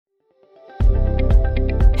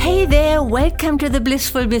Hey there, welcome to the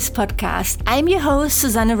Blissful Biz podcast. I'm your host,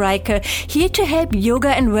 Susanne Reiker, here to help yoga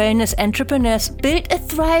and wellness entrepreneurs build a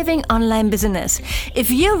thriving online business.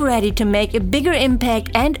 If you're ready to make a bigger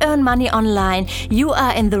impact and earn money online, you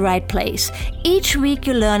are in the right place. Each week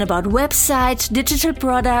you learn about websites, digital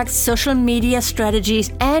products, social media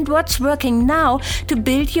strategies, and what's working now to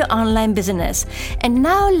build your online business. And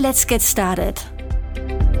now let's get started.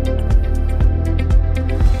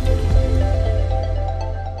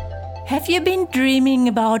 Have you been dreaming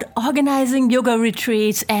about organizing yoga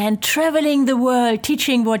retreats and traveling the world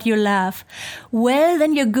teaching what you love? Well,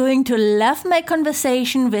 then you're going to love my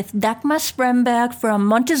conversation with Dagmar Spremberg from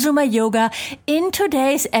Montezuma Yoga in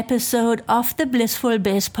today's episode of the Blissful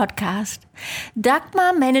Biz podcast.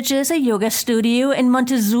 Dagmar manages a yoga studio in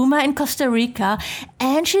Montezuma in Costa Rica,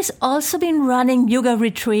 and she's also been running yoga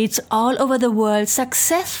retreats all over the world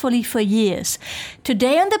successfully for years.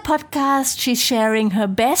 Today on the podcast, she's sharing her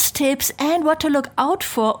best tips and what to look out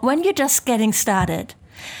for when you're just getting started.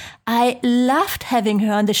 I loved having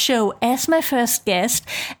her on the show as my first guest,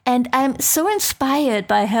 and I'm so inspired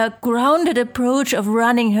by her grounded approach of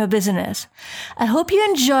running her business. I hope you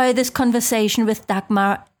enjoy this conversation with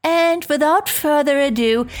Dagmar, and without further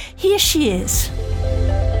ado, here she is.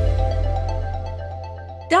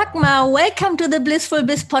 Dagmar, welcome to the Blissful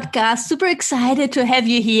Biz podcast. Super excited to have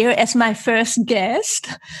you here as my first guest.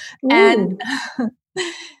 Ooh. And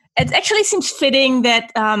it actually seems fitting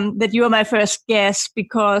that you are my first guest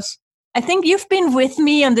because I think you've been with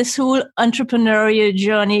me on this whole entrepreneurial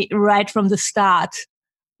journey right from the start,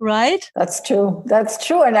 right? That's true.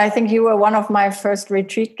 And I think you were one of my first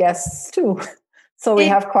retreat guests too. So we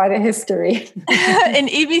have quite a history. In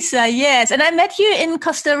Ibiza, yes. And I met you in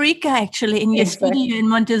Costa Rica, actually, in your studio in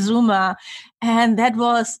Montezuma. And that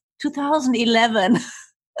was 2011.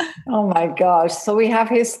 Oh my gosh. So we have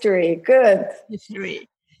history. Good. History.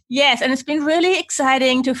 Yes. And it's been really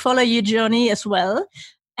exciting to follow your journey as well.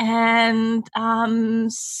 And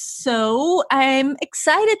so I'm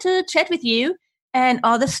excited to chat with you and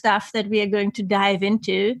all the stuff that we are going to dive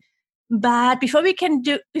into. But before we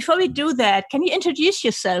do that, can you introduce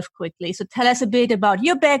yourself quickly? So tell us a bit about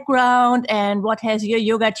your background and what has your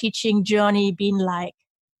yoga teaching journey been like?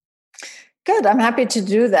 Good. I'm happy to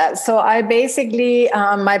do that. So I basically,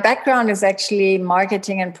 my background is actually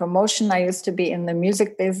marketing and promotion. I used to be in the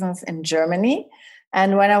music business in Germany.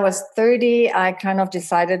 And when I was 30, I kind of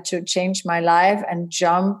decided to change my life and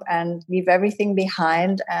jump and leave everything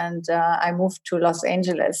behind. And I moved to Los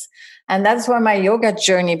Angeles. And that's where my yoga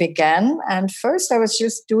journey began. And first I was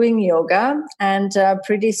just doing yoga and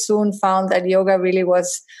pretty soon found that yoga really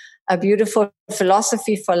was a beautiful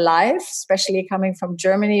philosophy for life, especially coming from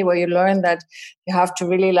Germany, where you learn that you have to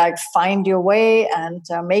really find your way and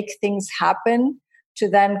make things happen to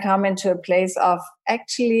then come into a place of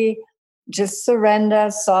actually just surrender,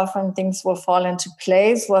 soften, things will fall into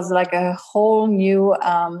place was like a whole new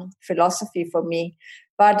philosophy for me.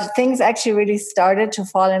 But things actually really started to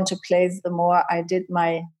fall into place the more I did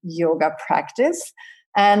my yoga practice.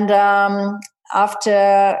 And after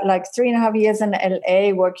 3.5 years in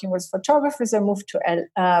LA working with photographers, I moved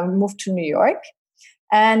to New York.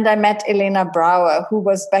 And I met Elena Brouwer, who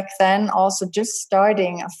was back then also just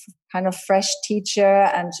starting, a kind of fresh teacher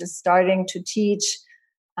and just starting to teach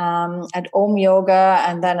at Om Yoga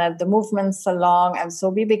and then at the Movement Salon. And so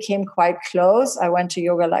we became quite close. I went to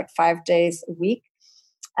yoga 5 days a week.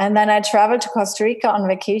 And then I traveled to Costa Rica on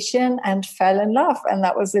vacation and fell in love. And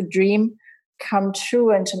that was a dream come true.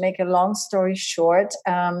 And to make a long story short,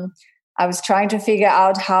 I was trying to figure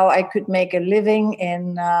out how I could make a living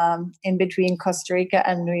in between Costa Rica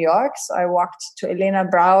and New York. So I walked to Elena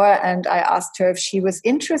Brouwer and I asked her if she was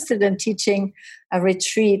interested in teaching a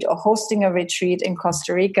retreat or hosting a retreat in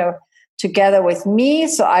Costa Rica together with me.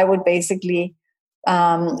 So I would basically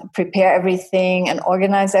prepare everything and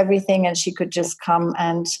organize everything, and she could just come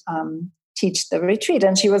and teach the retreat.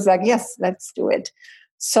 And she was like, yes, let's do it.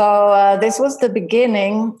 So this was the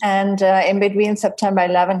beginning, and in between September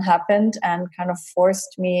 11 happened and kind of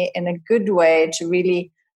forced me in a good way to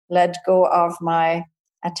really let go of my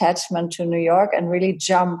attachment to New York and really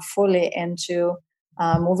jump fully into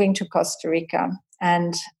moving to Costa Rica.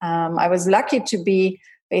 And I was lucky to be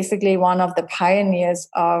basically one of the pioneers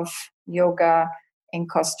of yoga in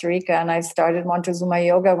Costa Rica. And I started Montezuma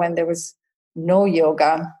Yoga when there was no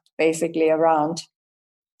yoga basically around.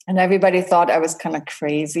 And everybody thought I was kind of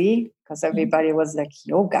crazy because everybody was like,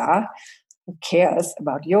 yoga? Who cares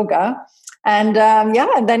about yoga? And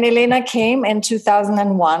and then Elena came in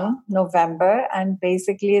 2001, November, and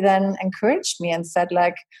basically then encouraged me and said,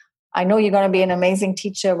 I know you're going to be an amazing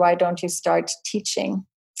teacher. Why don't you start teaching?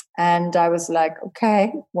 And I was like,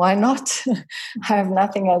 okay, why not? I have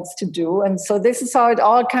nothing else to do. And so this is how it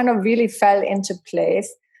all kind of really fell into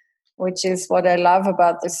place, which is what I love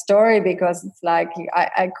about the story, because it's like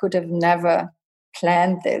I could have never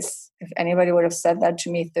planned this. If anybody would have said that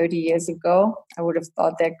to me 30 years ago, I would have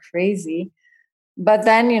thought they're crazy. But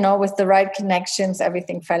then, with the right connections,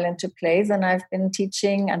 everything fell into place. And I've been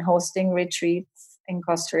teaching and hosting retreats in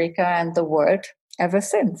Costa Rica and the world ever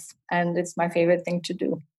since. And it's my favorite thing to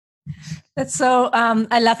do. That's so,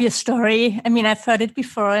 I love your story. I mean, I've heard it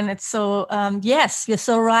before, and it's so, yes, you're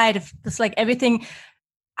so right. It's like everything,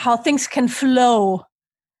 how things can flow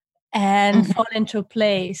and fall into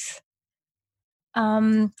place.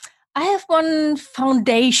 I have one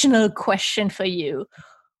foundational question for you.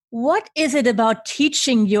 What is it about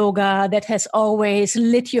teaching yoga that has always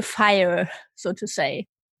lit your fire, so to say?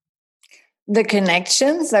 The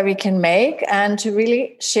connections that we can make, and to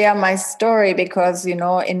really share my story, because,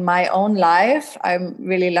 in my own life, I'm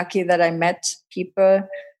really lucky that I met people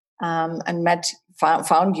and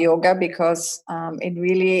found yoga, because it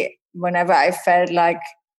really, whenever I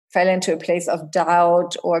fell into a place of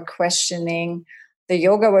doubt or questioning, the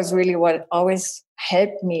yoga was really what always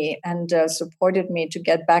helped me and supported me to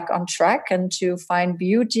get back on track and to find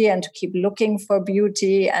beauty and to keep looking for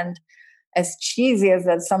beauty. And as cheesy as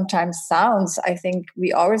that sometimes sounds, I think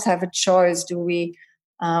we always have a choice. Do we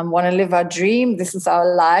want to live our dream? This is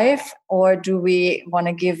our life. Or do we want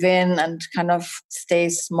to give in and kind of stay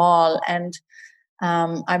small? And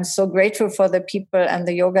I'm so grateful for the people and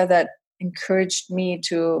the yoga that encouraged me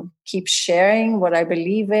to keep sharing what I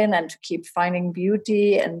believe in and to keep finding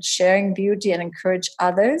beauty and sharing beauty and encourage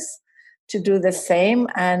others to do the same.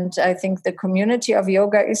 And I think the community of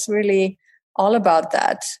yoga is really all about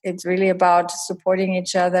that. It's really about supporting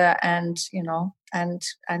each other and, and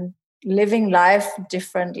living life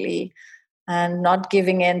differently and not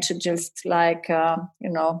giving in to just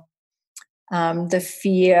the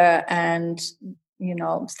fear and,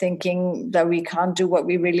 thinking that we can't do what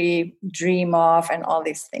we really dream of and all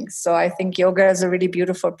these things. So I think yoga is a really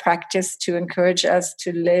beautiful practice to encourage us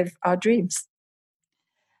to live our dreams.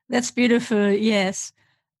 That's beautiful. Yes.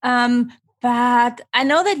 But I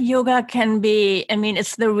know that yoga can be,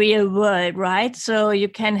 it's the real world, right? So you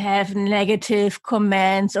can have negative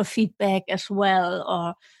comments or feedback as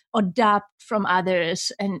well, or doubt from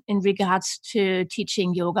others in regards to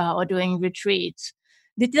teaching yoga or doing retreats.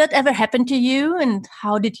 Did that ever happen to you, and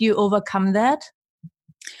how did you overcome that?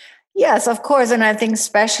 Yes, of course. And I think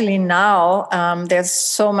especially now, there's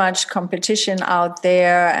so much competition out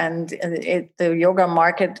there, and the yoga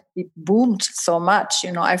market boomed so much.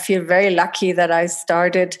 I feel very lucky that I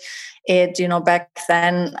started it. Back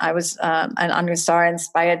then I was an Anusara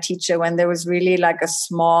inspired teacher when there was really like a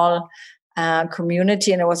small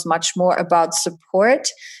community, and it was much more about support.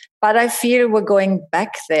 But I feel we're going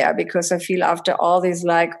back there, because I feel after all this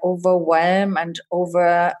overwhelm and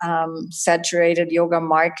over saturated yoga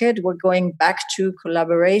market, we're going back to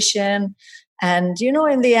collaboration. And,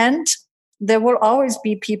 in the end, there will always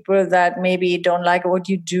be people that maybe don't like what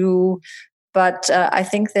you do. But I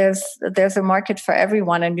think there's a market for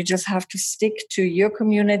everyone, and you just have to stick to your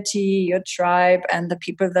community, your tribe, and the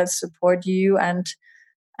people that support you, and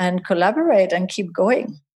collaborate and keep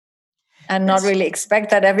going. And not really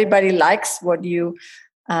expect that everybody likes what you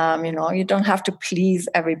don't have to please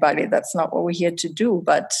everybody. That's not what we're here to do.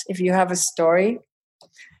 But if you have a story,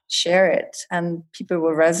 share it and people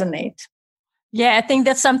will resonate. Yeah, I think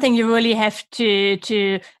that's something you really have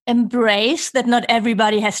to embrace, that not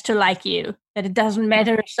everybody has to like you, that it doesn't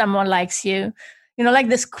matter if someone likes you. Like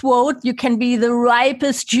this quote, you can be the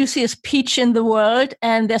ripest, juiciest peach in the world,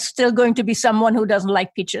 and there's still going to be someone who doesn't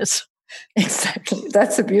like peaches. Exactly.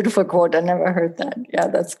 That's a beautiful quote. I never heard that. Yeah,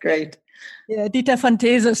 that's great. Yeah, Dieter von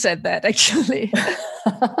Teese said that, actually.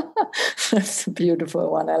 That's a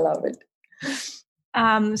beautiful one. I love it.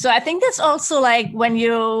 So I think that's also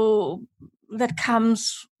that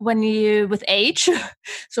comes with age.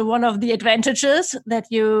 So one of the advantages that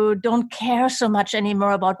you don't care so much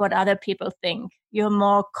anymore about what other people think. You're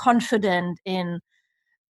more confident in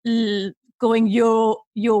going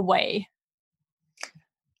your way.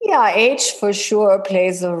 Yeah, age for sure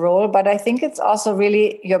plays a role, but I think it's also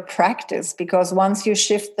really your practice, because once you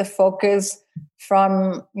shift the focus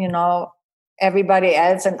from, everybody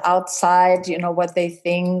else and outside, what they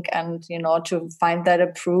think, and, to find that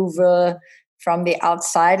approval from the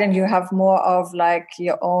outside, and you have more of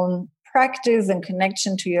your own practice and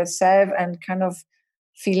connection to yourself, and kind of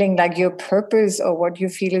feeling like your purpose or what you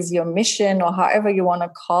feel is your mission or however you want to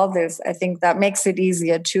call this, I think that makes it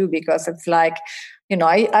easier too, because it's like,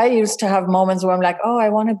 I used to have moments where I'm like, oh, I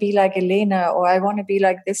want to be like Elena, or I want to be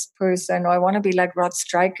like this person, or I want to be like Rod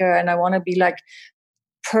Stryker, and I want to be like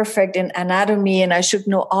perfect in anatomy, and I should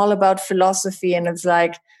know all about philosophy. And it's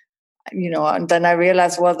like, and then I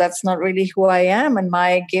realized, well, that's not really who I am, and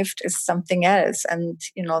my gift is something else. And,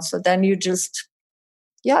 so then you just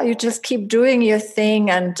keep doing your thing.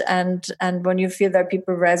 And when you feel that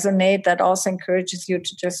people resonate, that also encourages you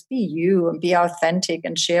to just be you and be authentic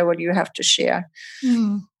and share what you have to share.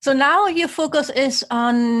 So now your focus is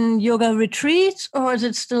on yoga retreats, or is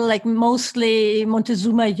it still like mostly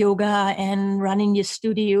Montezuma yoga and running your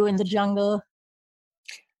studio in the jungle?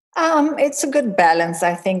 It's a good balance.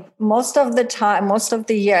 I think most of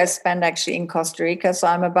the year I spend actually in Costa Rica. So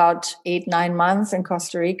I'm about 8-9 months in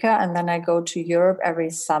Costa Rica, and then I go to Europe every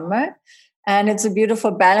summer. And it's a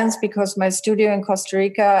beautiful balance because my studio in Costa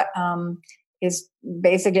Rica is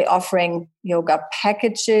basically offering yoga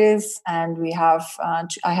packages, and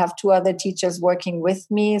I have 2 other teachers working with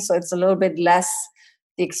me. So it's a little bit less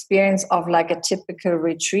the experience of like a typical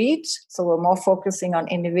retreat. So we're more focusing on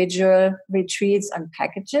individual retreats and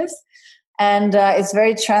packages. And it's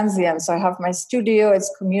very transient. So I have my studio,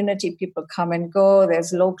 it's community, people come and go.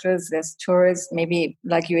 There's locals, there's tourists, maybe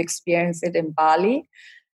like you experience it in Bali.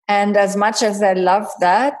 And as much as I love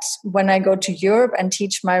that, when I go to Europe and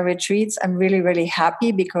teach my retreats, I'm really, really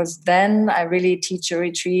happy, because then I really teach a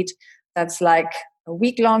retreat that's like a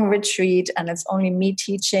week-long retreat, and it's only me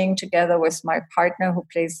teaching together with my partner who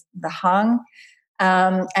plays the hang.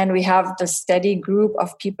 And we have the steady group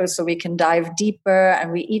of people, so we can dive deeper,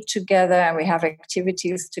 and we eat together, and we have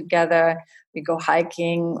activities together. We go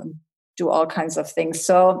hiking, do all kinds of things.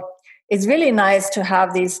 So it's really nice to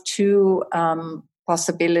have these 2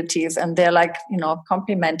 possibilities, and they're like,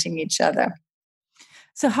 complementing each other.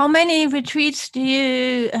 So how many retreats do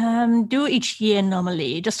you do each year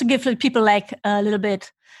normally? Just to give people like a little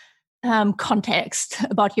bit context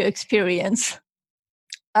about your experience.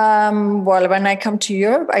 Well, when I come to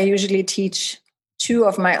Europe, I usually teach 2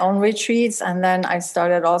 of my own retreats. And then I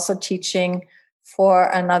started also teaching for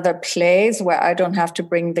another place where I don't have to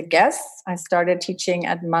bring the guests. I started teaching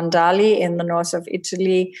at Mandali in the north of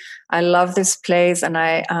Italy. I love this place, and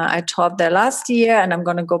I taught there last year, and I'm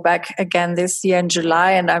going to go back again this year in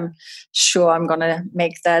July, and I'm sure I'm going to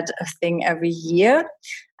make that a thing every year.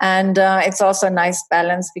 And it's also a nice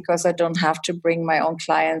balance because I don't have to bring my own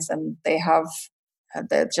clients, and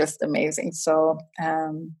they're just amazing. So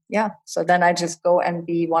so then I just go and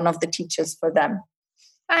be one of the teachers for them.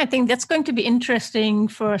 I think that's going to be interesting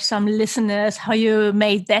for some listeners, how you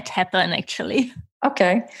made that happen, actually.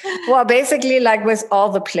 Okay. Well, basically, like with all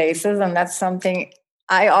the places, and that's something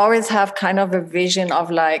I always have kind of a vision of,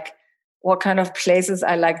 like what kind of places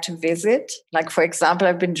I like to visit. Like, for example,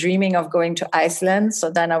 I've been dreaming of going to Iceland. So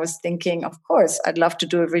then I was thinking, of course, I'd love to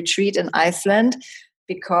do a retreat in Iceland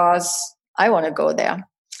because I want to go there.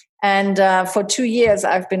 And for 2 years,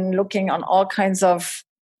 I've been looking on all kinds of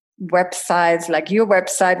websites, like your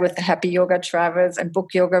website with the Happy Yoga Travels, and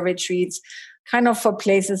book yoga retreats, kind of for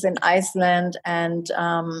places in Iceland, and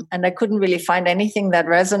I couldn't really find anything that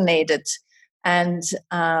resonated. And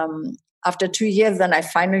after 2 years, then I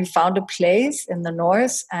finally found a place in the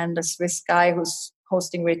north, and a Swiss guy who's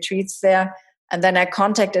hosting retreats there. And then I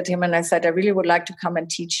contacted him and I said, I really would like to come and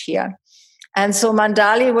teach here. And so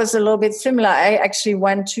Mandali was a little bit similar. I actually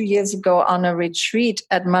went 2 years ago on a retreat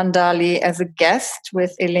at Mandali as a guest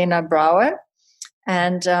with Elena Brouwer,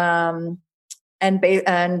 and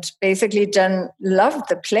basically then loved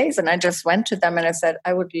the place. And I just went to them and I said,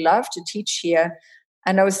 I would love to teach here.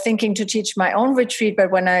 And I was thinking to teach my own retreat,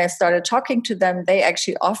 but when I started talking to them, they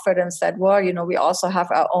actually offered and said, well, we also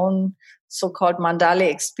have our own so-called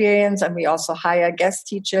Mandali experience, and we also hire guest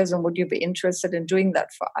teachers, and would you be interested in doing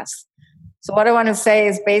that for us? So what I want to say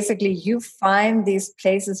is basically you find these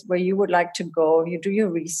places where you would like to go, you do your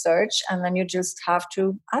research, and then you just have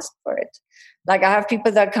to ask for it. Like I have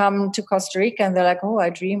people that come to Costa Rica and they're like, oh, I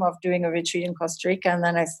dream of doing a retreat in Costa Rica. And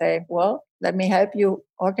then I say, well, let me help you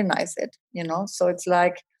organize it, So it's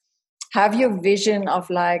like, have your vision of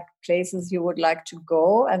like places you would like to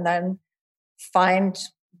go, and then find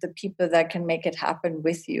the people that can make it happen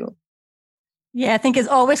with you. Yeah, I think it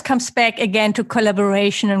always comes back again to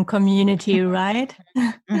collaboration and community, right?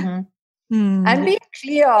 Mm-hmm. And be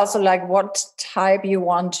clear also like what type you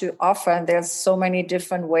want to offer. And there's so many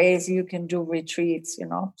different ways you can do retreats,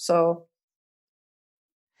 So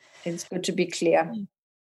it's good to be clear.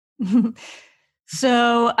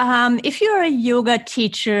 So if you're a yoga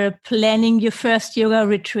teacher planning your first yoga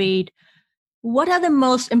retreat, What are the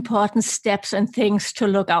most important steps and things to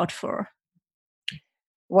look out for?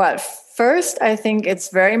 Well, first, I think it's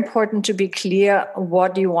very important to be clear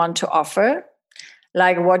what you want to offer,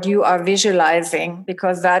 like what you are visualizing,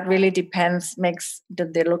 because that really makes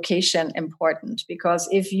the location important. Because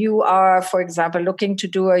if you are, for example, looking to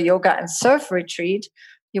do a yoga and surf retreat,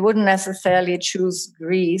 you wouldn't necessarily choose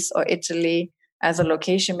Greece or Italy as a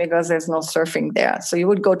location because there's no surfing there. So you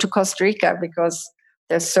would go to Costa Rica because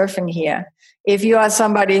there's surfing here. If you are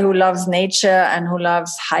somebody who loves nature and who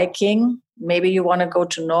loves hiking, maybe you want to go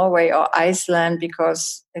to Norway or Iceland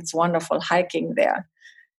because it's wonderful hiking there.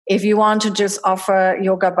 If you want to just offer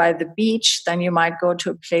yoga by the beach, then you might go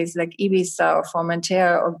to a place like Ibiza or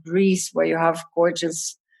Formentera or Greece, where you have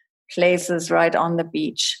gorgeous places right on the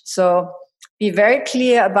beach. So be very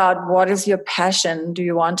clear about what is your passion. Do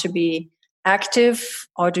you want to be active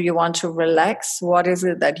or do you want to relax? What is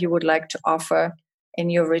it that you would like to offer in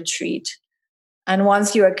your retreat? And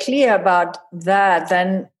once you are clear about that,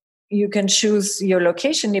 then you can choose your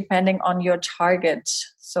location depending on your target.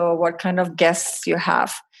 So what kind of guests you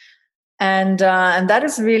have. And that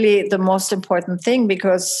is really the most important thing,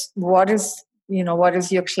 because what is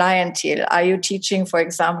your clientele? Are you teaching, for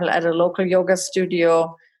example, at a local yoga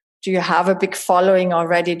studio? Do you have a big following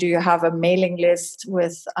already? Do you have a mailing list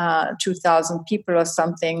with 2,000 people or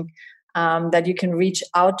something that you can reach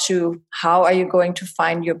out to? How are you going to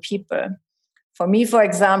find your people? For me, for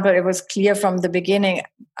example, it was clear from the beginning.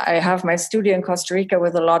 I have my studio in Costa Rica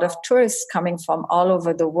with a lot of tourists coming from all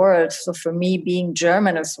over the world. So for me, being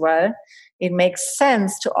German as well, it makes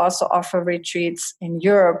sense to also offer retreats in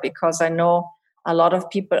Europe, because I know a lot of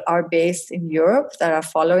people are based in Europe that are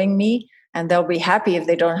following me, and they'll be happy if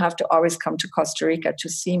they don't have to always come to Costa Rica to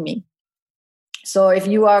see me. So if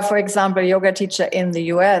you are, for example, a yoga teacher in the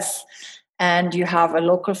US and you have a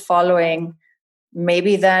local following,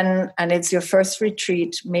 maybe then, and it's your first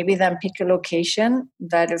retreat, maybe then pick a location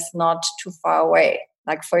that is not too far away.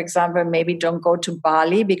 Like, for example, maybe don't go to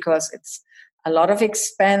Bali because it's a lot of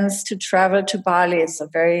expense to travel to Bali. It's a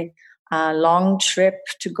very long trip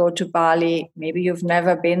to go to Bali. Maybe you've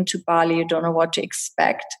never been to Bali. You don't know what to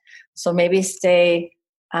expect. So maybe stay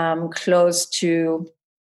close to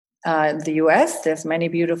the US. There's many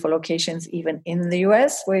beautiful locations even in the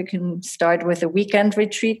US where you can start with a weekend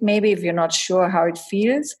retreat, maybe if you're not sure how it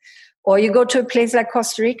feels. Or you go to a place like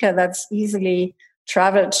Costa Rica that's easily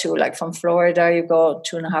traveled to. Like from Florida, you go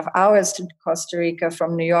 2.5 hours to Costa Rica.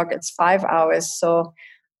 From New York, it's 5 hours. So,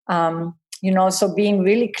 so being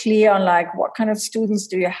really clear on like what kind of students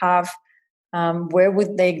do you have? Where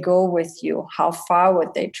would they go with you? How far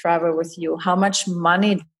would they travel with you? How much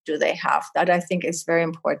money do they have? That I think is very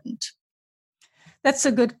important. That's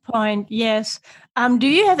a good point. Yes. Do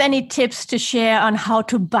you have any tips to share on how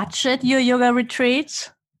to budget your yoga retreats?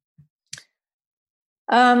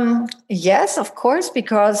 Yes, of course,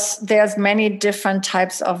 because there's many different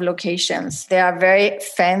types of locations. There are very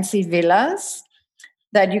fancy villas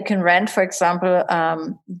that you can rent, for example,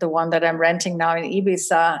 the one that I'm renting now in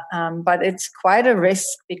Ibiza. But it's quite a risk,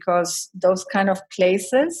 because those kind of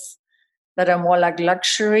places that are more like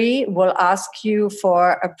luxury will ask you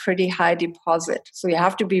for a pretty high deposit. So you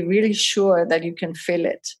have to be really sure that you can fill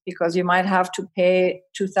it, because you might have to pay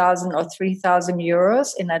 2,000 or 3,000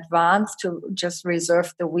 euros in advance to just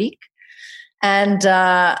reserve the week. And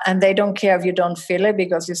they don't care if you don't fill it,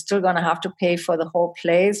 because you're still going to have to pay for the whole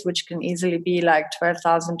place, which can easily be like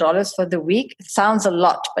 $12,000 for the week. It sounds a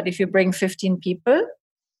lot, but if you bring 15 people,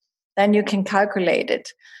 then you can calculate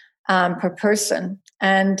it per person.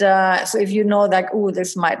 And so if you know that,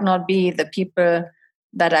 this might not be the people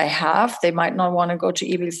that I have, they might not want to go to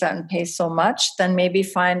Ibiza and pay so much, then maybe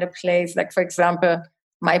find a place like, for example,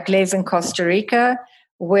 my place in Costa Rica,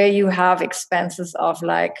 where you have expenses of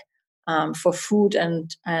like, for food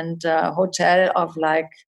and hotel of like,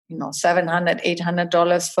 $700,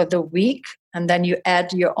 $800 for the week. And then you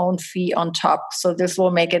add your own fee on top. So this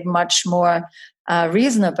will make it much more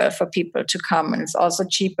reasonable for people to come. And it's also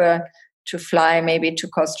cheaper to fly maybe to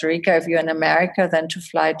Costa Rica if you're in America than to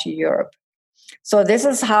fly to Europe. So this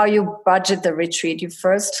is how you budget the retreat. You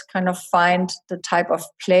first kind of find the type of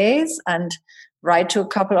place and write to a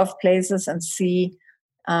couple of places and see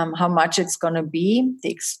how much it's going to be,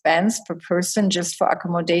 the expense per person just for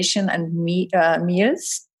accommodation and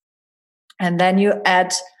meals. And then you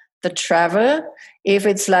add the travel. If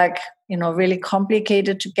it's like, really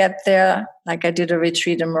complicated to get there, like I did a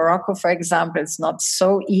retreat in Morocco, for example, it's not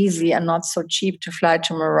so easy and not so cheap to fly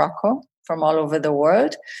to Morocco from all over the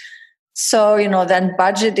world. So, then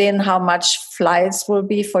budget in how much flights will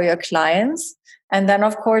be for your clients. And then,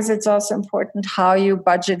 of course, it's also important how you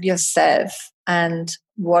budget yourself and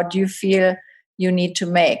what you feel you need to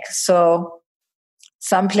make. So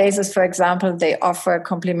some places, for example, they offer a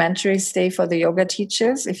complimentary stay for the yoga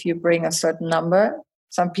teachers if you bring a certain number.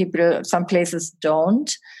 Some places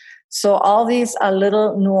don't. So all these are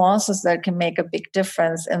little nuances that can make a big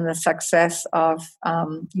difference in the success of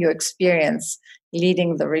your experience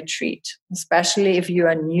leading the retreat. Especially if you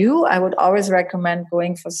are new, I would always recommend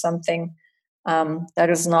going for something that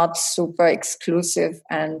is not super exclusive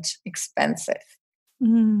and expensive.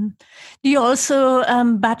 Mm. Do you also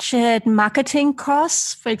budget marketing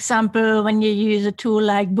costs? For example, when you use a tool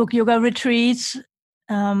like Book Yoga Retreats?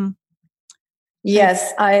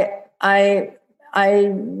 Yes,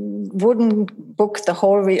 I wouldn't book the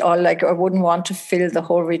whole I wouldn't want to fill the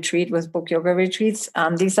whole retreat with Book Yoga Retreats.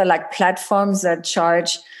 These are like platforms that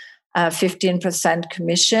charge 15%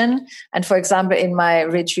 commission. And for example, in my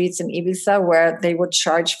retreats in Ibiza, where they would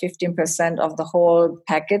charge 15% of the whole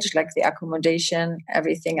package, like the accommodation,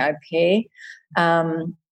 everything I pay,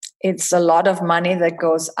 it's a lot of money that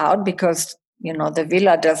goes out because the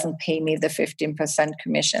villa doesn't pay me the 15%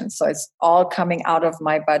 commission. So it's all coming out of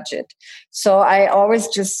my budget. So I always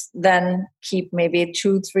just then keep maybe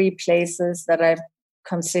 2-3 places that I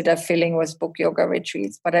consider filling with Book Yoga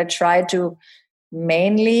Retreats. But I try to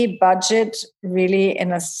mainly budget really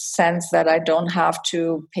in a sense that I don't have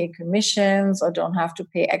to pay commissions or don't have to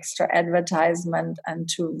pay extra advertisement, and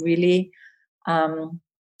to really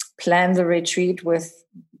plan the retreat with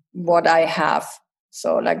what I have.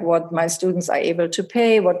 So like what my students are able to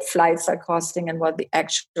pay, what flights are costing, and what the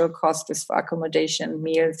actual cost is for accommodation,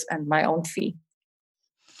 meals, and my own fee.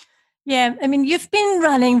 Yeah, I mean, you've been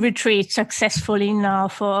running retreats successfully now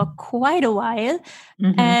for quite a while.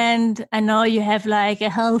 Mm-hmm. And I know you have like a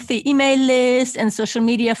healthy email list and social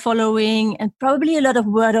media following, and probably a lot of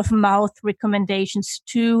word of mouth recommendations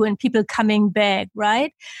too, and people coming back,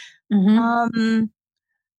 right? Mm-hmm.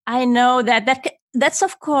 I know that's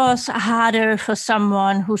of course harder for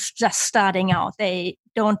someone who's just starting out. They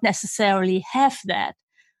don't necessarily have that.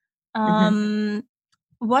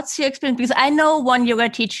 What's your experience? Because I know one yoga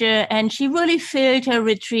teacher, and she really filled her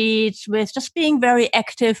retreats with just being very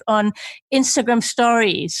active on Instagram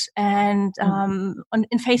stories and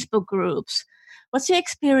in Facebook groups. What's your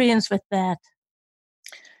experience with that?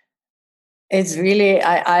 It's really,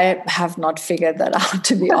 I have not figured that out,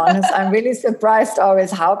 to be honest. I'm really surprised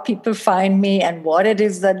always how people find me and what it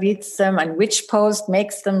is that leads them and which post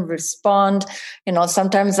makes them respond.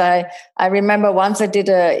 Sometimes I remember once I did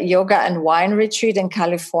a yoga and wine retreat in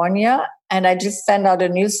California, and I just sent out a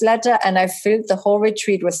newsletter and I filled the whole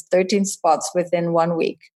retreat with 13 spots within 1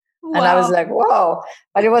 week. Wow. And I was like, whoa.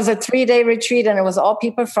 But it was a 3-day retreat, and it was all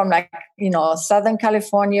people from Southern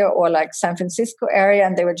California or like San Francisco area.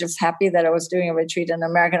 And they were just happy that I was doing a retreat in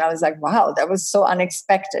America. And I was like, wow, that was so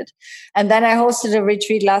unexpected. And then I hosted a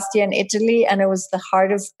retreat last year in Italy, and it was the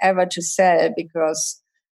hardest ever to sell because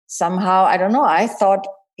somehow, I don't know, I thought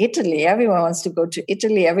Italy, everyone wants to go to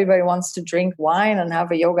Italy. Everybody wants to drink wine and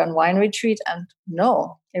have a yoga and wine retreat. And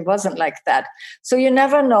no, it wasn't like that. So you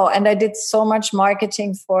never know. And I did so much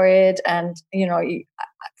marketing for it. And,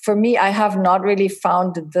 for me, I have not really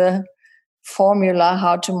found the formula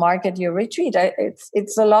how to market your retreat.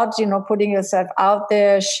 It's a lot, putting yourself out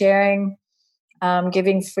there, sharing,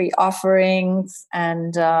 giving free offerings,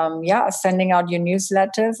 and sending out your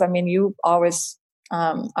newsletters. I mean, you always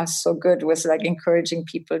are so good with like encouraging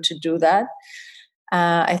people to do that.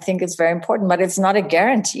 I think it's very important, but it's not a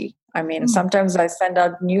guarantee. I mean, sometimes I send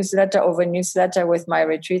out newsletter over newsletter with my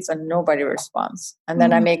retreats and nobody responds. And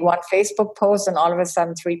then I make one Facebook post and all of a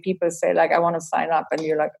sudden 3 people say like, I want to sign up. And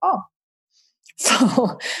you're like, oh.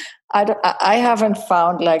 So I haven't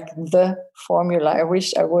found like the formula. I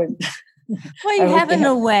wish I would. Well, you have in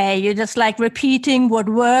a way. You're just like repeating what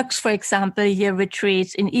works. For example, your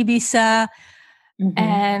retreats in Ibiza. Mm-hmm.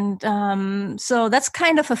 And so that's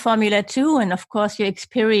kind of a formula too. And of course, your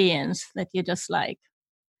experience that you're just like,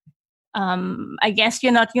 I guess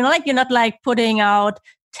you're not like putting out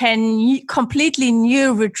 10 completely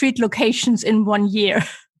new retreat locations in 1 year.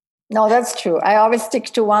 No, that's true. I always stick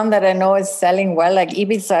to one that I know is selling well. Like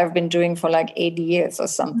Ibiza, I've been doing for like 80 years or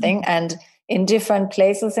something. Mm-hmm. And in different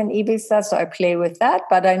places in Ibiza. So I play with that.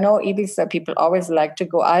 But I know Ibiza people always like to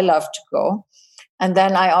go. I love to go. And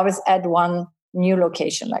then I always add one new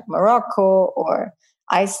location like Morocco or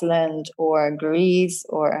Iceland or Greece,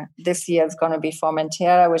 or this year it's going to be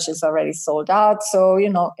Formentera, which is already sold out. So,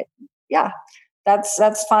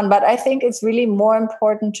 that's fun. But I think it's really more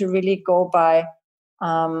important to really go by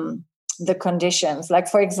the conditions. Like,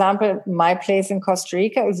 for example, my place in Costa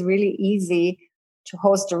Rica is really easy to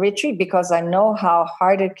host a retreat, because I know how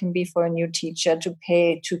hard it can be for a new teacher to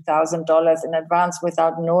pay $2,000 in advance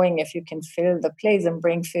without knowing if you can fill the place and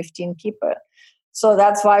bring 15 people. So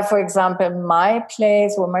that's why, for example, my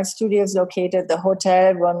place where my studio is located, the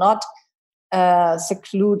hotel will not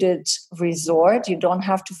secluded resort. You don't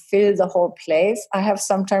have to fill the whole place. I have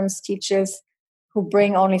sometimes teachers who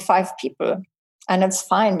bring only 5 people, and it's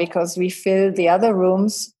fine because we fill the other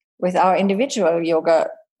rooms with our individual yoga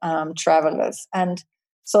travelers. And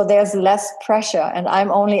so there's less pressure. And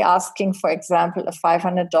I'm only asking, for example, a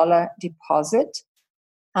 $500 deposit.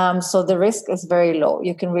 So the risk is very low.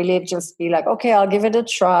 You can really just be like, okay, I'll give it a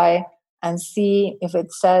try and see if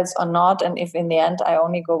it sells or not. And if in the end I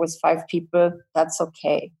only go with 5 people, that's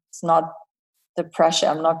okay. It's not the pressure.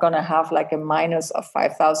 I'm not going to have like a minus of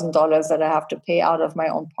 $5,000 that I have to pay out of my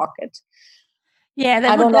own pocket. Yeah,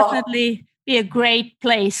 that would definitely be a great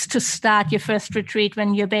place to start your first retreat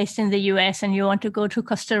when you're based in the US and you want to go to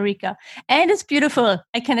Costa Rica. And it's beautiful.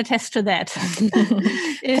 I can attest to that.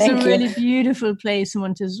 It's a really beautiful place,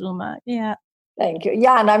 Montezuma. Yeah. Thank you.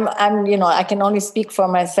 Yeah, and I'm, I can only speak for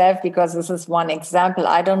myself because this is one example.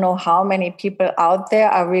 I don't know how many people out there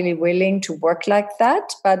are really willing to work like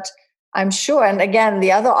that, but I'm sure. And again,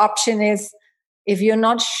 the other option is, if you're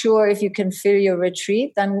not sure if you can fill your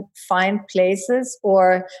retreat, then find places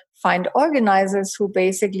or find organizers who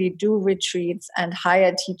basically do retreats and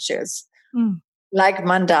hire teachers. Like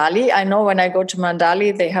Mandali. I know when I go to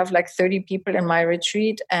Mandali, they have like 30 people in my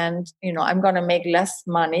retreat, and I'm going to make less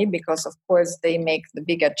money because of course they make the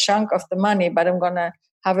bigger chunk of the money, but I'm going to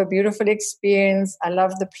have a beautiful experience. I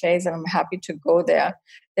love the place and I'm happy to go there.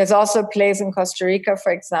 There's also a place in Costa Rica,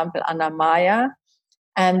 for example, Anamaya,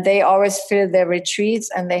 and they always fill their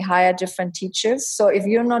retreats and they hire different teachers. So if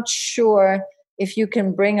you're not sure if you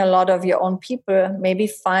can bring a lot of your own people, maybe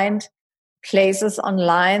find places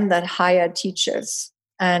online that hire teachers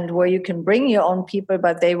and where you can bring your own people,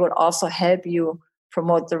 but they will also help you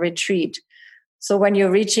promote the retreat. So when you're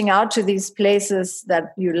reaching out to these places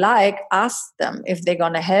that you like, ask them if they're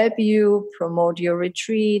going to help you promote your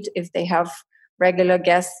retreat, if they have regular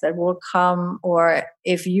guests that will come, or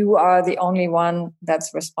if you are the only one that's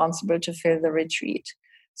responsible to fill the retreat.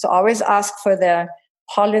 So always ask for their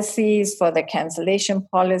policies, for the cancellation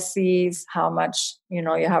policies, how much you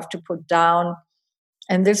have to put down,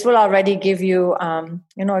 and this will already give you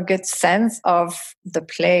a good sense of the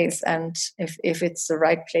place and if it's the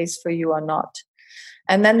right place for you or not.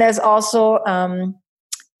 And then there's also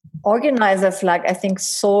organizers like, I think,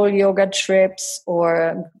 Soul Yoga Trips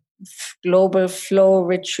or Global Flow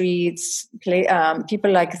Retreats,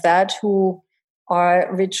 people like that who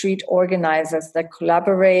are retreat organizers that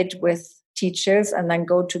collaborate with teachers and then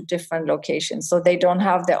go to different locations. So they don't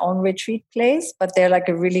have their own retreat place, but they're like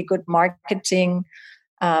a really good marketing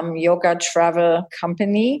yoga travel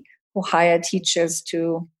company who hire teachers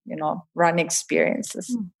to, run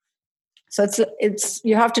experiences. So it's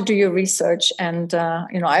you have to do your research, and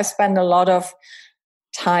I spend a lot of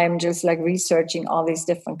time just like researching all these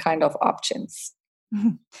different kind of options.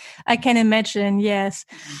 I can imagine, yes.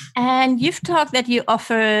 And you've talked that you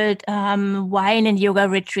offered wine and yoga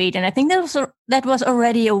retreat, and I think that was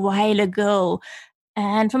already a while ago.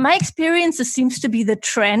 And from my experience, it seems to be the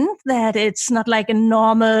trend that it's not like a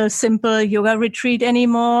normal, simple yoga retreat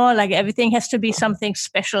anymore. Like everything has to be something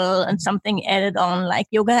special and something added on, like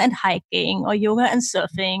yoga and hiking, or yoga and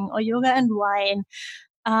surfing, or yoga and wine.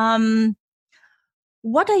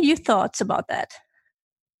 What are your thoughts about that?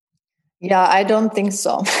 Yeah, I don't think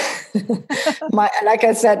so. Like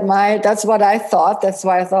I said, that's what I thought. That's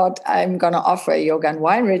why I thought I'm going to offer a yoga and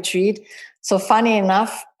wine retreat. So funny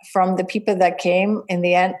enough, from the people that came, in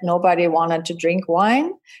the end, nobody wanted to drink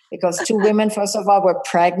wine because 2 women, first of all, were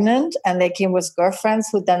pregnant, and they came with girlfriends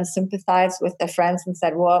who then sympathized with their friends and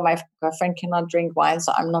said, well, my girlfriend cannot drink wine,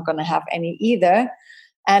 so I'm not going to have any either.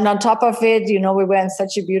 And on top of it, we were in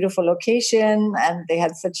such a beautiful location and they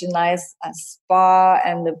had such a nice spa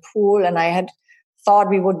and the pool. And I had thought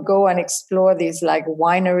we would go and explore these like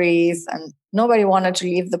wineries, and nobody wanted to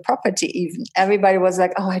leave the property even. Everybody was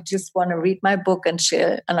like, oh, I just want to read my book and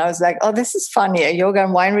chill. And I was like, oh, this is funny, a yoga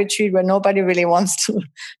and wine retreat where nobody really wants to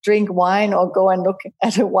drink wine or go and look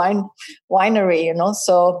at a winery,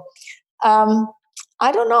 So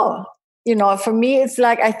I don't know. For me, it's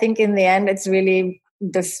like, I think in the end, it's really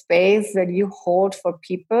the space that you hold for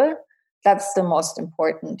people. That's the most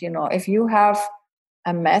important. If you have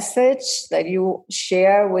a message that you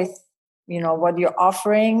share with, what you're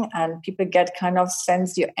offering, and people get kind of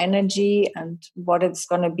sense your energy and what it's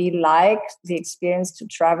going to be like, the experience to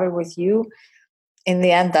travel with you, in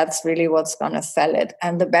the end, that's really what's going to sell it.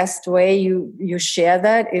 And the best way you share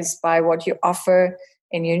that is by what you offer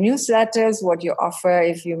in your newsletters, what you offer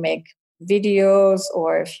if you make videos,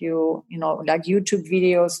 or if you like YouTube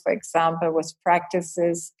videos, for example, with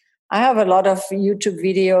practices. I have a lot of YouTube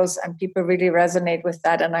videos and people really resonate with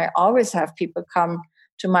that. And I always have people come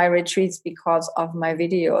to my retreats because of my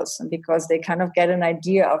videos and because they kind of get an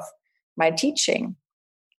idea of my teaching.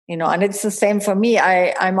 And it's the same for me.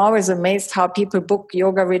 I'm always amazed how people book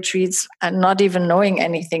yoga retreats and not even knowing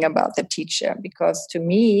anything about the teacher. Because to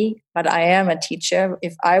me, but I am a teacher,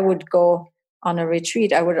 if I would go on a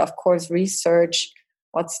retreat, I would, of course, research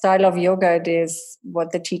what style of yoga it is,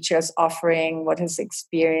 what the teacher is offering, what his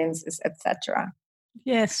experience is, etc.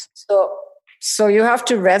 Yes. So you have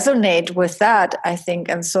to resonate with that, I think.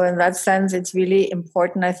 And so in that sense, it's really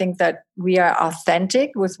important, I think, that we are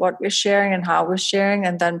authentic with what we're sharing and how we're sharing,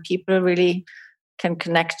 and then people really can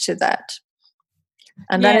connect to that.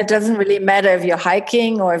 And then it doesn't really matter if you're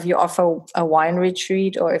hiking or if you offer a wine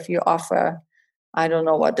retreat or if you offer, I don't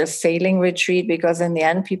know what, a sailing retreat, because in the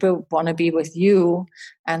end, people want to be with you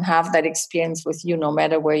and have that experience with you no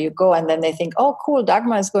matter where you go. And then they think, oh, cool,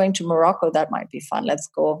 Dagmar is going to Morocco. That might be fun. Let's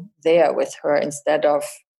go there with her instead of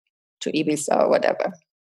to Ibiza or whatever.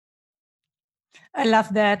 I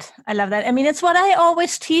love that. I mean, it's what I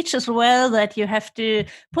always teach as well, that you have to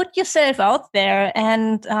put yourself out there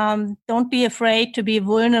and don't be afraid to be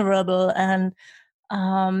vulnerable and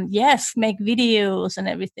make videos and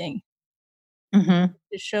everything. Mm-hmm.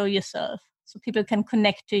 To show yourself so people can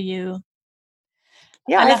connect to you.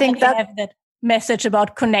 Yeah, I think that you have that message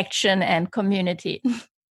about connection and community.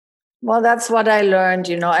 Well, that's what I learned,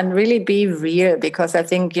 and really be real, because I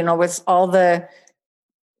think, with all the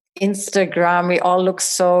Instagram, we all look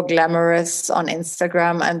so glamorous on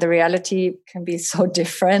Instagram, and the reality can be so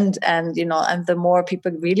different. And, and the more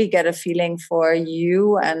people really get a feeling for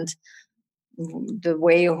you and the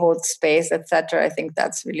way you hold space, etc., I think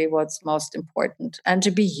that's really what's most important. And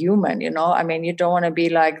to be human, I mean, you don't want to be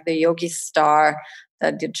like the yogi star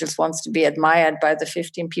that just wants to be admired by the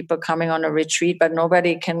 15 people coming on a retreat, but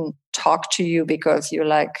nobody can talk to you because you're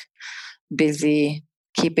like busy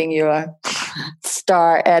keeping your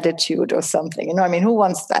star attitude or something. I mean, who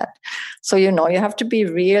wants that? So, you have to be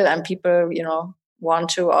real, and people, want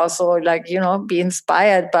to also be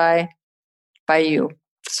inspired by you.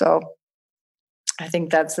 So I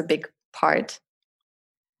think that's a big part.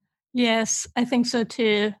 Yes, I think so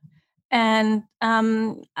too. And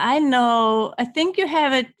I think you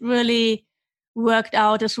have it really worked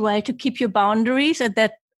out as well to keep your boundaries.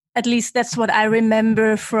 At least that's what I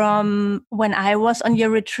remember from when I was on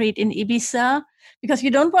your retreat in Ibiza, because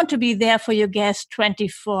you don't want to be there for your guests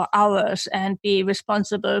 24 hours and be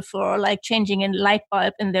responsible for changing a light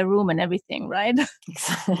bulb in their room and everything, right?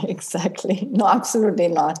 Exactly. No, absolutely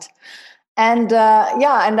not. And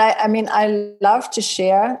I mean, I love to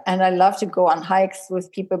share and I love to go on hikes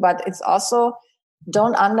with people, but it's also,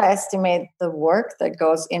 don't underestimate the work that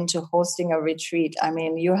goes into hosting a retreat. I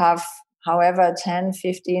mean, you have however 10,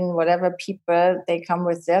 15, whatever people, they come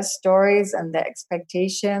with their stories and their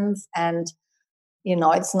expectations. And,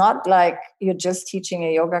 it's not like you're just teaching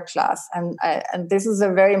a yoga class. And this is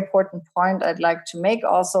a very important point I'd like to make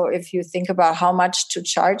also, if you think about how much to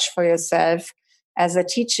charge for yourself as a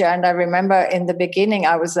teacher. And I remember in the beginning,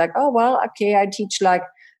 I was like, oh, well, okay, I teach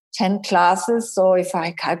 10 classes. So if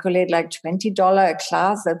I calculate $20 a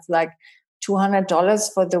class, that's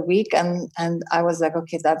 $200 for the week. And I was like,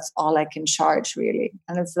 okay, that's all I can charge really.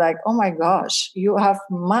 And it's like, oh my gosh, you have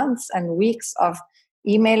months and weeks of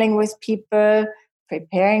emailing with people,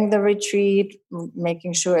 preparing the retreat,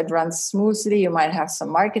 making sure it runs smoothly. You might have some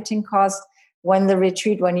marketing costs. When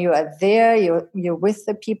you are there, you're with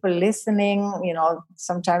the people listening.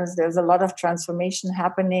 Sometimes there's a lot of transformation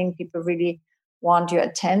happening. People really want your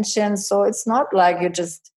attention. So it's not like you're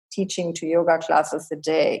just teaching 2 yoga classes a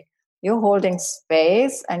day. You're holding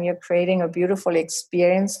space and you're creating a beautiful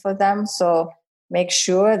experience for them. So make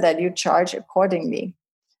sure that you charge accordingly.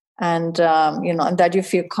 And, and that you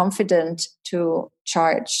feel confident to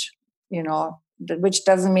charge, which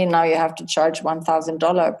doesn't mean now you have to charge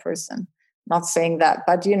 $1,000 a person. Not saying that,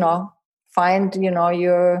 but, find,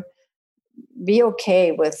 be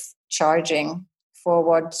okay with charging for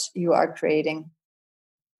what you are creating.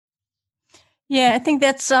 Yeah, I think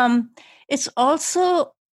that's, it's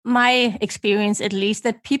also my experience, at least,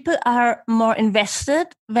 that people are more invested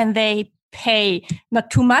when they pay, not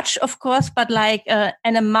too much, of course, but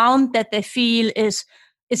an amount that they feel is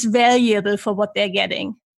valuable for what they're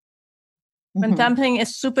getting. Mm-hmm. When something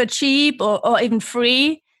is super cheap or even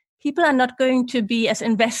free, people are not going to be as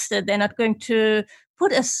invested. They're not going to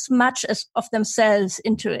put as much as of themselves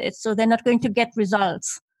into it. So they're not going to get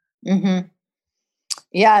results. Mm-hmm.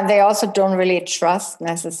 Yeah, and they also don't really trust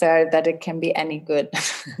necessarily that it can be any good.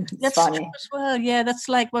 That's funny. true as well. Yeah, that's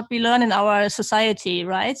like what we learn in our society,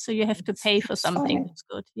 right? So you have to pay for something that's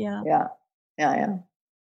good. Yeah.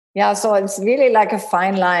 Yeah, so it's really like a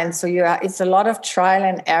fine line. So it's a lot of trial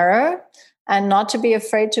and error, and not to be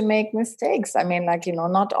afraid to make mistakes. I mean, like,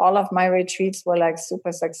 not all of my retreats were like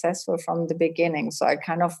super successful from the beginning. So I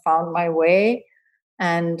kind of found my way,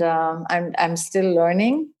 and I'm still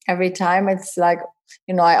learning every time. It's like,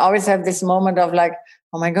 I always have this moment of like,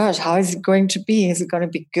 oh my gosh, how is it going to be? Is it going to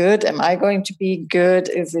be good? Am I going to be good?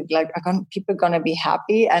 Is it like, are people going to be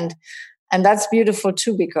happy? And that's beautiful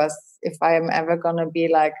too, because if I am ever going to be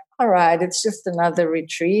like, all right, it's just another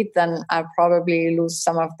retreat, then I'll probably lose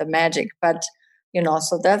some of the magic. But,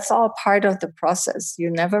 so that's all part of the process. You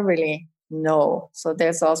never really know. So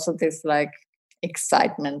there's also this like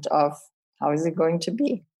excitement of how is it going to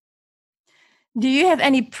be? Do you have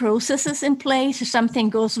any processes in place if something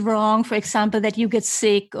goes wrong, for example, that you get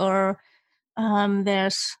sick or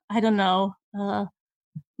there's, I don't know,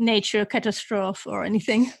 nature catastrophe or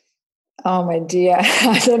anything? Oh my dear,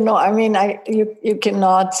 I don't know. I mean, you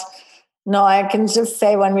cannot. No, I can just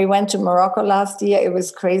say when we went to Morocco last year, it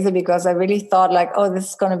was crazy because I really thought like, oh,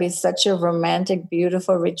 this is going to be such a romantic,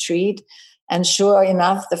 beautiful retreat. And sure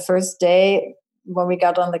enough, the first day when we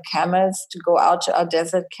got on the camels to go out to our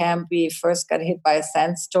desert camp, we first got hit by a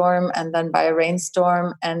sandstorm and then by a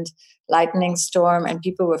rainstorm and lightning storm, and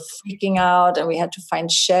people were freaking out, and we had to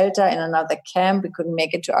find shelter in another camp. We couldn't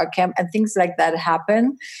make it to our camp, and things like that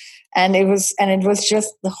happen. And it was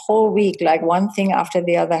just the whole week, like one thing after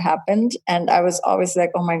the other happened. And I was always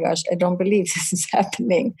like, oh my gosh, I don't believe this is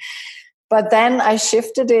happening. But then I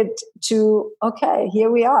shifted it to, okay, here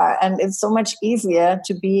we are. And it's so much easier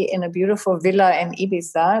to be in a beautiful villa in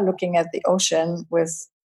Ibiza, looking at the ocean with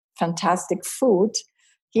fantastic food.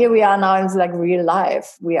 Here we are now, it's like real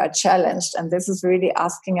life. We are challenged. And this is really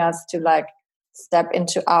asking us to like step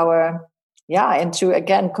into into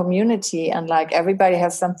again, community. And like everybody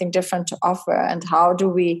has something different to offer. And how do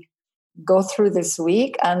we go through this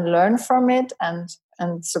week and learn from it and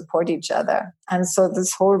support each other? And so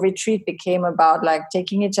this whole retreat became about like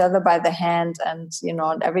taking each other by the hand, and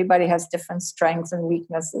everybody has different strengths and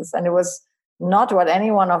weaknesses, and it was not what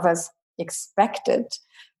any one of us expected,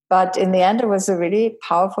 but in the end it was a really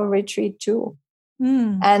powerful retreat too.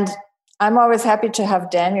 And I'm always happy to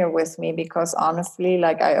have Daniel with me, because honestly,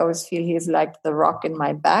 like I always feel he's like the rock in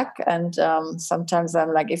my back, and sometimes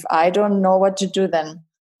I'm like, if I don't know what to do, then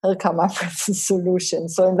he'll come up with a solution.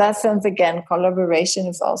 So in that sense, again, collaboration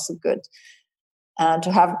is also good.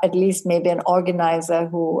 To have at least maybe an organizer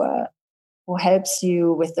who helps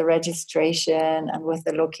you with the registration and with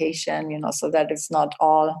the location, so that it's not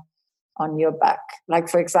all on your back. Like,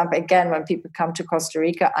 for example, again, when people come to Costa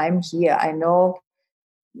Rica, I'm here. I know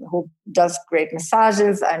who does great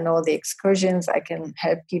massages. I know the excursions. I can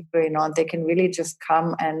help people, they can really just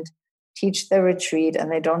come and teach the retreat,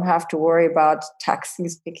 and they don't have to worry about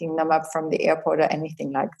taxis picking them up from the airport or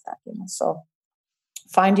anything like that. So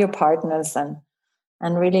find your partners and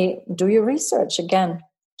really do your research again.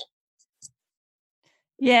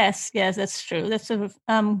 Yes, that's true. That's a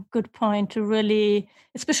good point to really,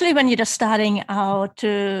 especially when you're just starting out,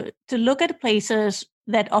 to look at places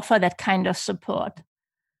that offer that kind of support.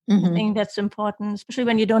 I think that's important, especially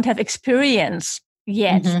when you don't have experience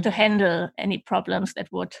yet to handle any problems that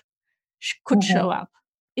could show up.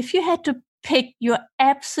 If you had to pick your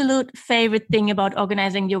absolute favorite thing about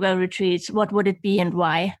organizing yoga retreats, what would it be and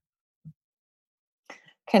why?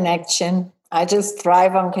 Connection. I just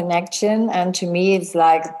thrive on connection. And to me, it's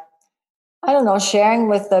like, I don't know, sharing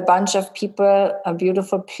with a bunch of people a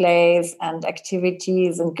beautiful place and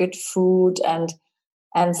activities and good food,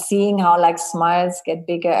 and seeing how like smiles get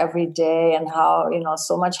bigger every day, and how,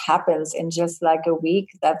 so much happens in just like a week.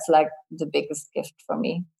 That's like the biggest gift for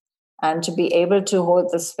me. And to be able to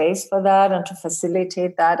hold the space for that and to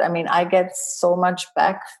facilitate that, I mean, I get so much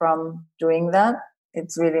back from doing that.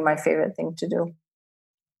 It's really my favorite thing to do.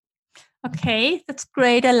 Okay, that's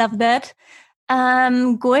great. I love that.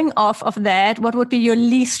 Going off of that, what would be your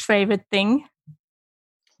least favorite thing?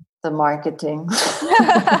 The marketing.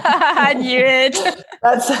 I knew it.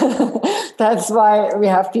 That's why we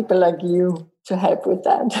have people like you to help with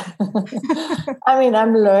that. I mean,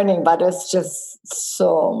 I'm learning, but it's just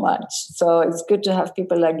so much. So it's good to have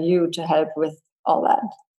people like you to help with all that.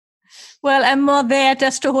 Well, I'm more there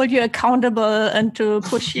just to hold you accountable and to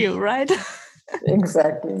push you, right?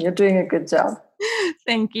 Exactly. You're doing a good job.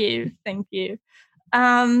 Thank you.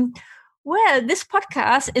 Well, this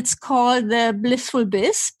podcast, it's called The Blissful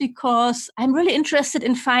Biz because I'm really interested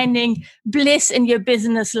in finding bliss in your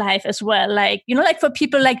business life as well. Like, like for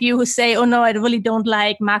people like you who say, oh no, I really don't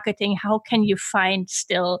like marketing. How can you find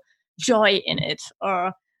still joy in it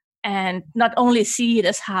and not only see it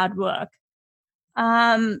as hard work?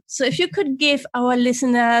 So if you could give our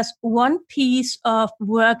listeners one piece of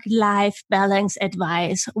work-life balance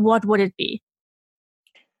advice, what would it be?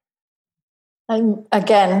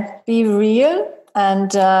 Again, be real and,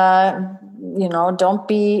 don't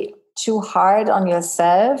be too hard on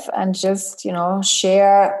yourself and just,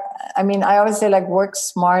 share. I mean, I always say like work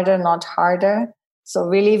smarter, not harder. So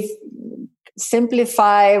really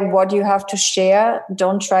simplify what you have to share.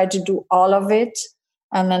 Don't try to do all of it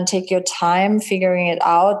and then take your time figuring it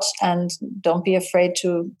out and don't be afraid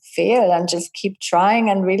to fail and just keep trying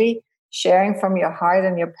and really sharing from your heart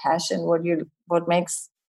and your passion what makes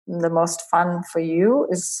the most fun for you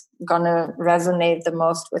is going to resonate the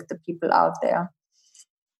most with the people out there.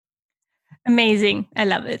 Amazing. I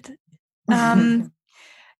love it.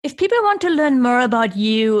 If people want to learn more about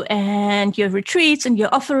you and your retreats and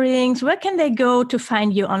your offerings, where can they go to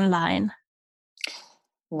find you online?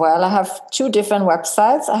 Well, I have two different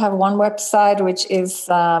websites. I have one website, which is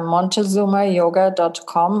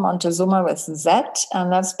montezumayoga.com, Montezuma with Z.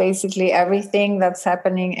 And that's basically everything that's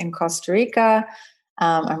happening in Costa Rica.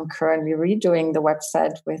 I'm currently redoing the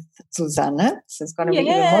website with Susanne, so it's going to be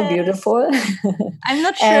even more beautiful. I'm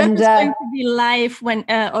not sure if it's going to be live when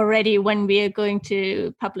we are going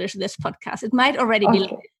to publish this podcast. It might already be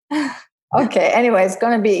live. Okay. Anyway, it's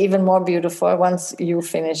going to be even more beautiful once you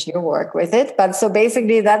finish your work with it. But so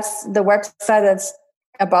basically, that's the website that's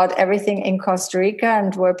about everything in Costa Rica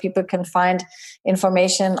and where people can find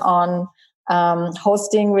information on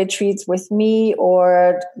hosting retreats with me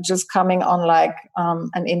or just coming on like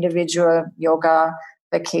an individual yoga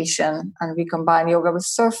vacation. And we combine yoga with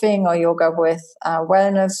surfing or yoga with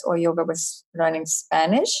wellness or yoga with learning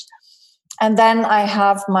Spanish. And then I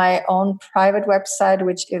have my own private website,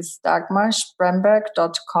 which is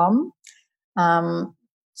dagmarspremberg.com.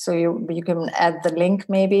 So you can add the link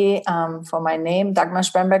maybe for my name.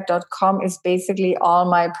 Dagmarspremberg.com is basically all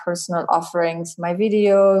my personal offerings, my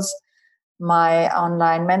videos, my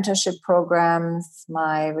online mentorship programs,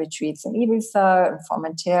 my retreats in Ibiza and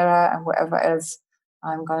Formentera and wherever else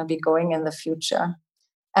I'm going to be going in the future.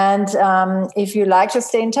 And if you like to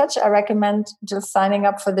stay in touch, I recommend just signing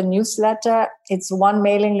up for the newsletter. It's one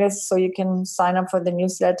mailing list, so you can sign up for the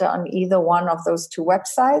newsletter on either one of those two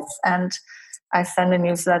websites. And I send a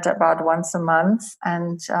newsletter about once a month,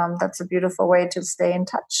 and that's a beautiful way to stay in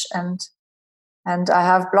touch. And I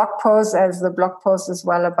have blog posts, as the blog post as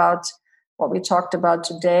well, about what we talked about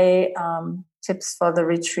today, tips for the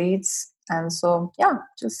retreats. And so,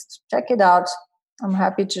 just check it out. I'm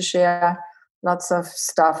happy to share lots of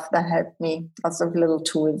stuff that helped me, lots of little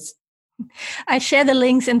tools. I share the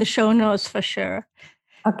links in the show notes for sure.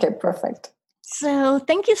 Okay, perfect. So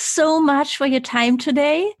thank you so much for your time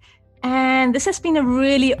today. And this has been a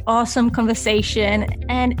really awesome conversation.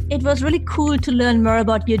 And it was really cool to learn more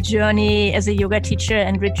about your journey as a yoga teacher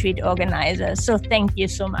and retreat organizer. So thank you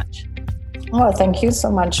so much. Oh, thank you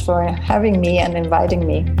so much for having me and inviting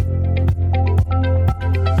me.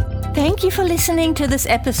 Thank you for listening to this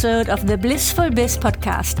episode of the Blissful Biz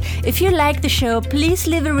podcast. If you like the show, please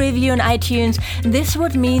leave a review on iTunes. This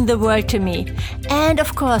would mean the world to me. And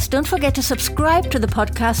of course, don't forget to subscribe to the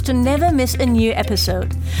podcast to never miss a new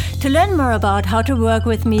episode. To learn more about how to work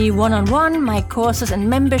with me one-on-one, my courses and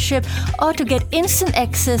membership, or to get instant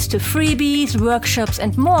access to freebies, workshops,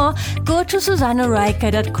 and more, go to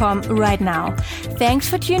susannereiker.com right now. Thanks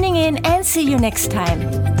for tuning in and see you next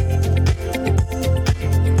time.